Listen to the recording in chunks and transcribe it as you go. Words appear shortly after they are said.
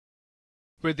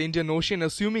With the Indian Ocean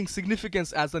assuming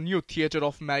significance as a new theatre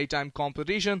of maritime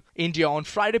competition, India on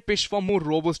Friday pitched for more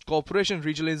robust cooperation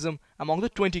regionalism among the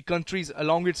 20 countries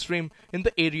along its rim in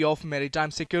the area of maritime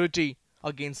security.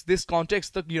 Against this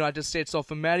context, the United States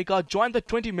of America joined the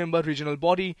 20-member regional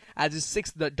body as its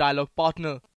sixth dialogue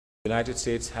partner. The United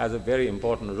States has a very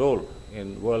important role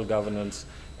in world governance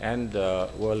and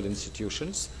world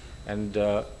institutions, and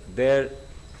their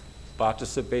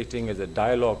participating as a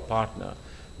dialogue partner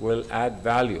will add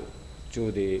value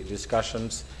to the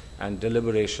discussions and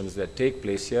deliberations that take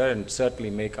place here and certainly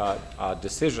make our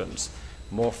decisions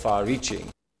more far-reaching.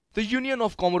 The Union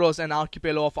of Comoros, an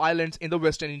archipelago of islands in the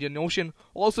Western Indian Ocean,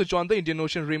 also joined the Indian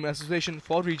Ocean Rim Association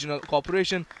for Regional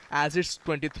Cooperation as its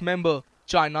 20th member.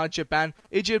 China, Japan,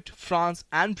 Egypt, France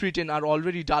and Britain are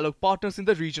already dialogue partners in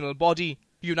the regional body.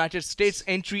 United States'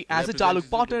 entry as a dialogue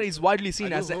partner is widely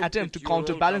seen as an attempt to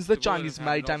counterbalance the Chinese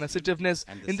maritime assertiveness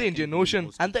in the Indian Ocean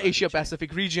and the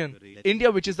Asia-Pacific region. India,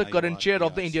 which is the current chair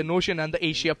of the Indian Ocean and the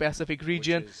Asia-Pacific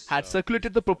region, had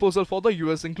circulated the proposal for the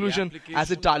US inclusion as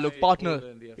a dialogue partner.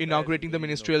 Inaugurating the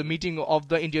ministerial meeting of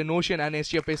the Indian Ocean and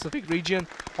Asia-Pacific region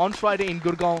on Friday in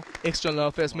Gurgaon, External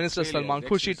Affairs Minister Salman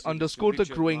Khurshid underscored the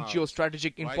growing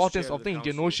geostrategic importance of the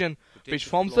Indian Ocean, which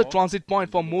forms the transit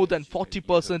point for more than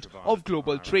 40% of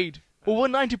global trade. Over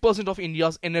 90% of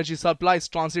India's energy supplies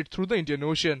transit through the Indian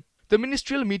Ocean. The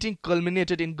ministerial meeting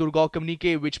culminated in Gurgaon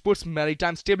communique, which puts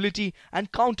maritime stability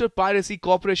and counter-piracy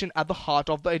cooperation at the heart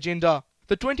of the agenda.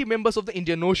 The 20 members of the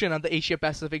Indian Ocean and the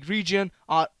Asia-Pacific region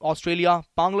are Australia,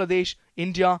 Bangladesh,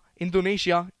 India,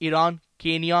 Indonesia, Iran,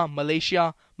 Kenya,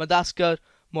 Malaysia, Madagascar,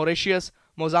 Mauritius,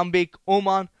 Mozambique,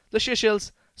 Oman, the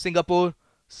Seychelles, Singapore,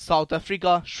 South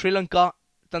Africa, Sri Lanka,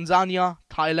 Tanzania,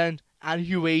 Thailand and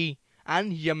UAE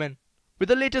and Yemen. With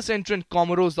the latest entrant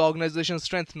Comoros, the organization's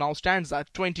strength now stands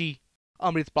at 20.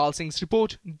 Amritpal Singh's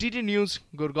report, DD News,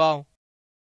 Gurgaon.